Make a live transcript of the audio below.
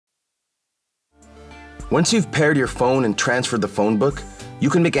Once you've paired your phone and transferred the phone book, you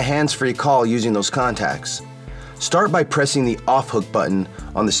can make a hands-free call using those contacts. Start by pressing the off-hook button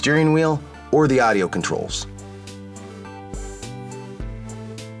on the steering wheel or the audio controls.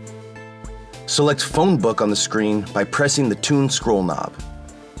 Select Phone Book on the screen by pressing the Tune Scroll knob.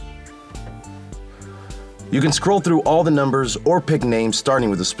 You can scroll through all the numbers or pick names starting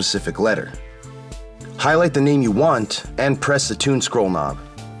with a specific letter. Highlight the name you want and press the Tune Scroll knob.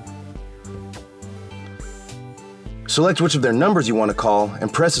 Select which of their numbers you want to call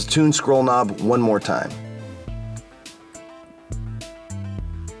and press the Tune Scroll knob one more time.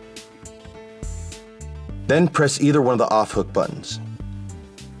 Then press either one of the off-hook buttons.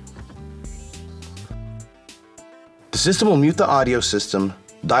 The system will mute the audio system,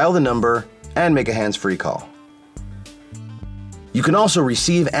 dial the number, and make a hands-free call. You can also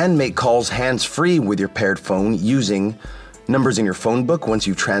receive and make calls hands-free with your paired phone using numbers in your phone book once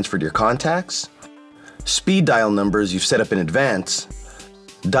you've transferred your contacts, speed dial numbers you've set up in advance,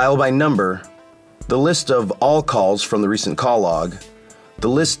 dial by number, the list of all calls from the recent call log, the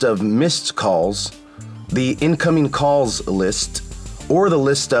list of missed calls, the incoming calls list, or the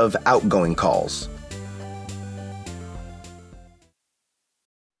list of outgoing calls.